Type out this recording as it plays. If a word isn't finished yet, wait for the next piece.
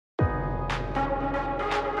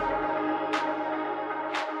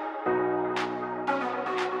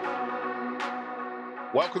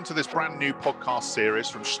Welcome to this brand new podcast series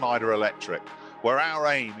from Schneider Electric, where our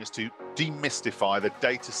aim is to demystify the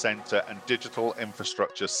data center and digital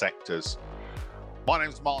infrastructure sectors. My name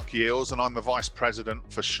is Mark Yeeles, and I'm the Vice President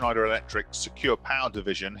for Schneider Electric's Secure Power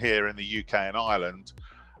Division here in the UK and Ireland.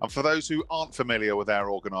 And for those who aren't familiar with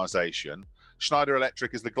our organisation, Schneider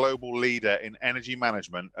Electric is the global leader in energy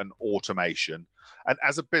management and automation. And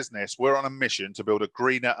as a business, we're on a mission to build a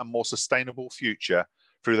greener and more sustainable future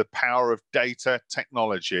through the power of data,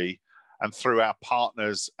 technology, and through our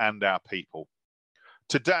partners and our people.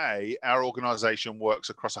 Today, our organisation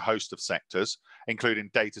works across a host of sectors,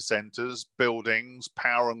 including data centres, buildings,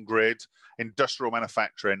 power and grid, industrial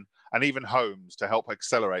manufacturing, and even homes to help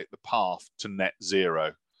accelerate the path to net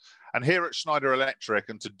zero. And here at Schneider Electric,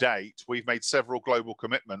 and to date, we've made several global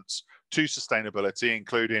commitments to sustainability,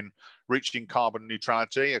 including reaching carbon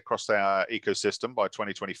neutrality across our ecosystem by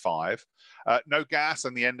 2025, no gas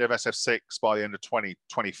and the end of SF6 by the end of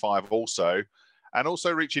 2025 also, and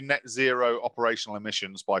also reaching net zero operational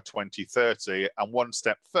emissions by 2030, and one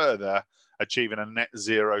step further, achieving a net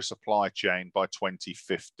zero supply chain by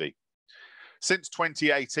 2050. Since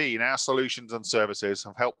 2018, our solutions and services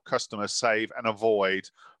have helped customers save and avoid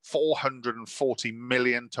 440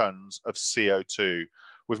 million tons of CO2,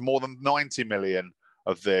 with more than 90 million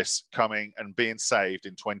of this coming and being saved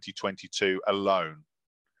in 2022 alone.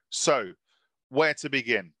 So, where to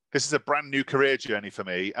begin? This is a brand new career journey for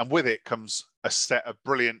me, and with it comes a set of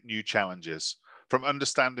brilliant new challenges, from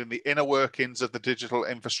understanding the inner workings of the digital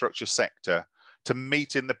infrastructure sector to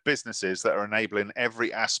meeting the businesses that are enabling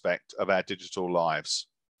every aspect of our digital lives.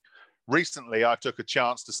 Recently, I took a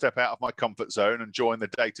chance to step out of my comfort zone and join the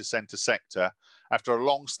data center sector after a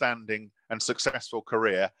long-standing and successful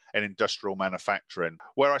career in industrial manufacturing.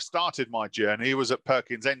 Where I started my journey was at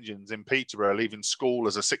Perkins Engines in Peterborough, leaving school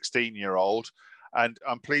as a 16-year-old. And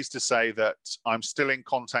I'm pleased to say that I'm still in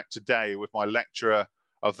contact today with my lecturer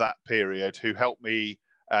of that period, who helped me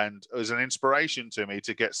and was an inspiration to me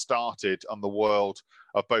to get started on the world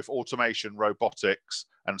of both automation, robotics,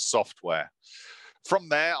 and software. From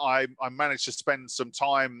there, I managed to spend some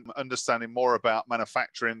time understanding more about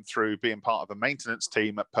manufacturing through being part of the maintenance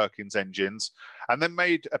team at Perkins Engines, and then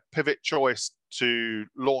made a pivot choice to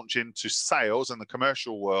launch into sales in the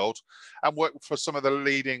commercial world and work for some of the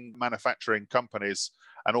leading manufacturing companies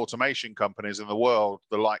and automation companies in the world,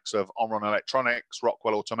 the likes of Omron Electronics,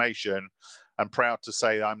 Rockwell Automation, and proud to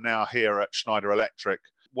say I'm now here at Schneider Electric,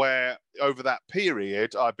 where over that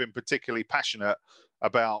period, I've been particularly passionate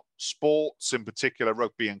about sports, in particular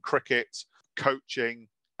rugby and cricket, coaching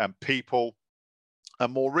and people,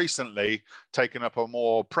 and more recently, taken up a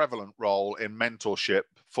more prevalent role in mentorship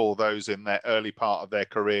for those in their early part of their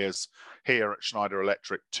careers here at Schneider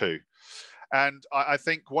Electric too. And I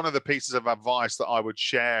think one of the pieces of advice that I would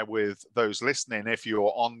share with those listening, if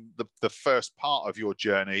you're on the first part of your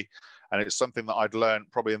journey, and it's something that I'd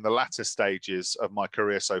learned probably in the latter stages of my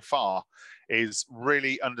career so far, is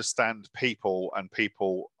really understand people and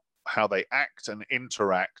people, how they act and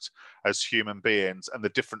interact as human beings, and the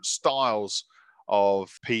different styles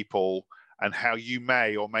of people and how you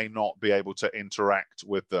may or may not be able to interact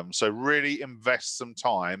with them. So really invest some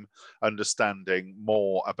time understanding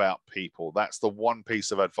more about people. That's the one piece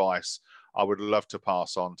of advice I would love to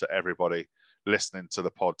pass on to everybody listening to the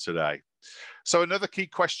pod today. So another key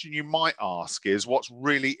question you might ask is, what's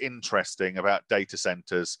really interesting about data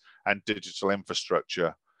centers and digital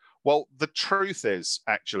infrastructure? Well, the truth is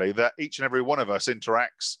actually that each and every one of us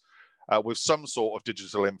interacts with some sort of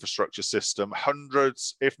digital infrastructure system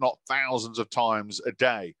hundreds, if not thousands of times a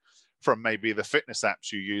day, from maybe the fitness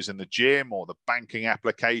apps you use in the gym or the banking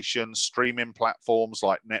applications, streaming platforms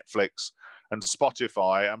like Netflix and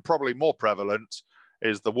Spotify, and probably more prevalent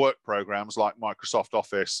is the work programs like Microsoft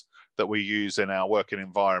Office that we use in our working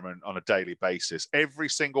environment on a daily basis. Every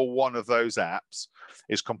single one of those apps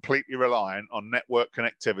is completely reliant on network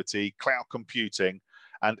connectivity, cloud computing,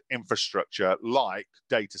 and infrastructure like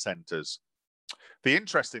data centers. The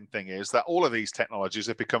interesting thing is that all of these technologies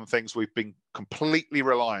have become things we've been completely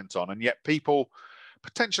reliant on, and yet people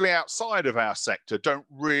potentially outside of our sector don't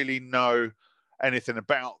really know anything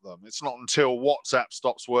about them. It's not until WhatsApp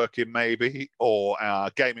stops working maybe, or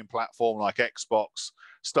our gaming platform like Xbox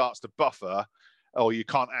starts to buffer, or you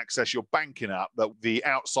can't access your banking app, that the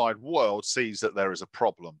outside world sees that there is a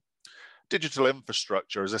problem. Digital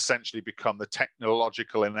infrastructure has essentially become the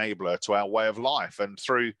technological enabler to our way of life. And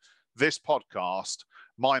through this podcast,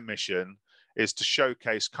 my mission is to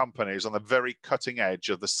showcase companies on the very cutting edge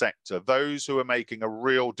of the sector, those who are making a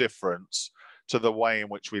real difference to the way in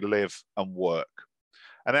which we live and work.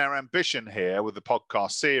 And our ambition here with the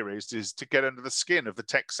podcast series is to get under the skin of the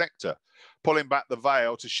tech sector, pulling back the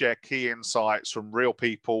veil to share key insights from real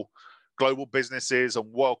people, global businesses,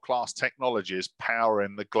 and world-class technologies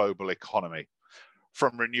powering the global economy.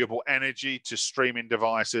 From renewable energy to streaming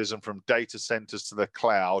devices and from data centers to the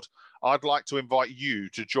cloud, I'd like to invite you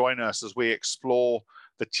to join us as we explore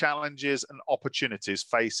the challenges and opportunities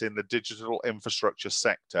facing the digital infrastructure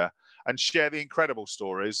sector and share the incredible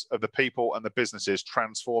stories of the people and the businesses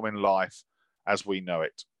transforming life as we know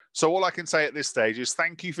it. So all I can say at this stage is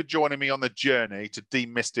thank you for joining me on the journey to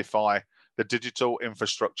demystify the digital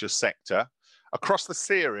infrastructure sector. Across the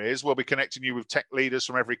series, we'll be connecting you with tech leaders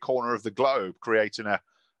from every corner of the globe, creating a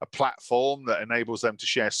platform that enables them to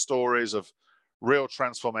share stories of real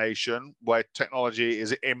transformation where technology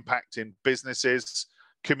is impacting businesses,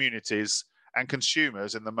 communities, and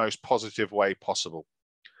consumers in the most positive way possible.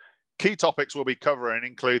 Key topics we'll be covering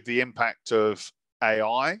include the impact of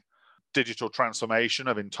AI, digital transformation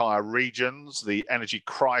of entire regions, the energy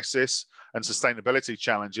crisis and sustainability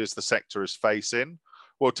challenges the sector is facing.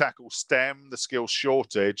 We'll tackle STEM, the skills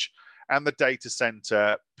shortage, and the data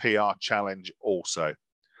center PR challenge also.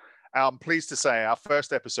 I'm pleased to say our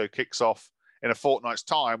first episode kicks off in a fortnight's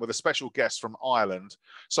time with a special guest from Ireland,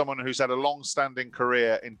 someone who's had a long-standing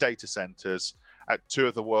career in data centers at two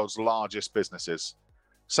of the world's largest businesses.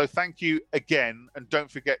 So thank you again, and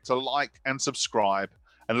don't forget to like and subscribe,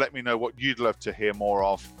 and let me know what you'd love to hear more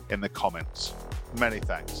of in the comments. Many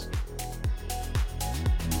thanks.